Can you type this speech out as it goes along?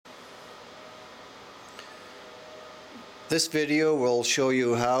This video will show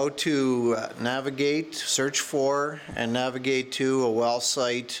you how to navigate, search for, and navigate to a well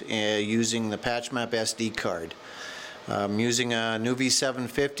site using the PatchMap SD card. I'm using a Nuvi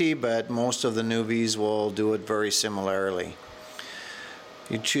 750, but most of the Nuvis will do it very similarly.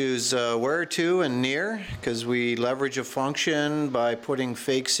 You choose where to and near, because we leverage a function by putting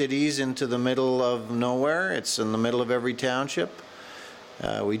fake cities into the middle of nowhere. It's in the middle of every township.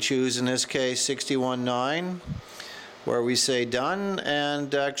 We choose in this case 619. Where we say done,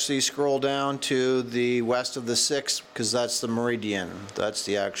 and actually scroll down to the west of the 6th, because that's the meridian. That's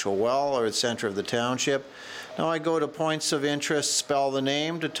the actual well, or the center of the township. Now I go to points of interest, spell the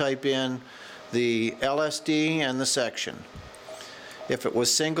name to type in the LSD and the section. If it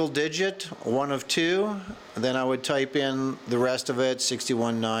was single digit, one of two, then I would type in the rest of it,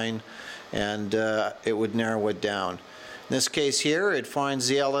 619, and it would narrow it down. In this case here, it finds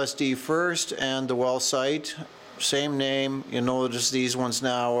the LSD first and the well site. Same name. You'll notice these ones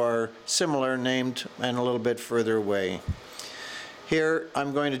now are similar named and a little bit further away. Here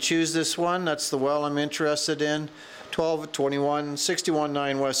I'm going to choose this one. That's the well I'm interested in. 1221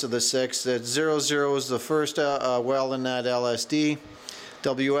 619 west of the 6th. That 00 is the first well in that LSD.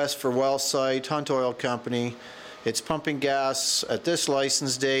 WS for Wellsite, Hunt Oil Company. It's pumping gas at this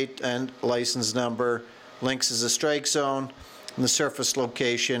license date and license number. Links is a strike zone. And the surface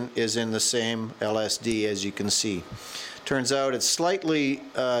location is in the same LSD, as you can see. Turns out it's slightly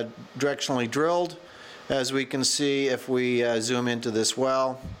directionally drilled. As we can see, if we zoom into this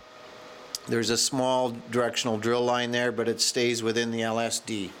well, there's a small directional drill line there, but it stays within the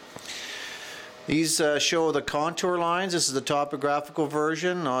LSD. These show the contour lines. This is the topographical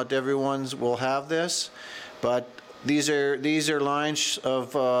version. Not everyone will have this, but these are lines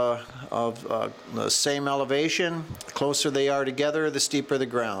of the same elevation. The closer they are together, the steeper the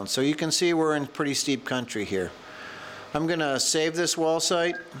ground. So you can see we're in pretty steep country here. I'm going to save this well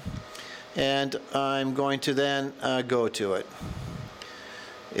site, and I'm going to then go to it.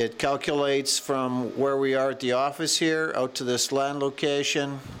 It calculates from where we are at the office here out to this land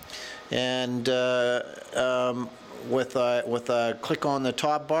location, and with a click on the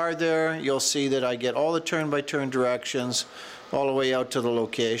top bar there, you'll see that I get all the turn-by-turn directions all the way out to the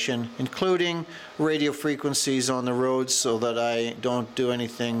location, including radio frequencies on the roads so that I don't do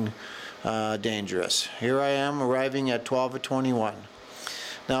anything dangerous. Here I am arriving at 12:21.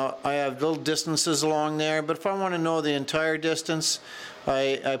 Now I have little distances along there, but if I want to know the entire distance,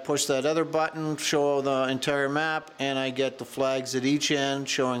 I push that other button, show the entire map, and I get the flags at each end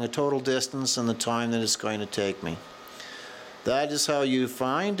showing the total distance and the time that it's going to take me. That is how you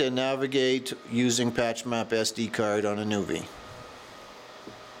find and navigate using PatchMap SD card on a Nuvi.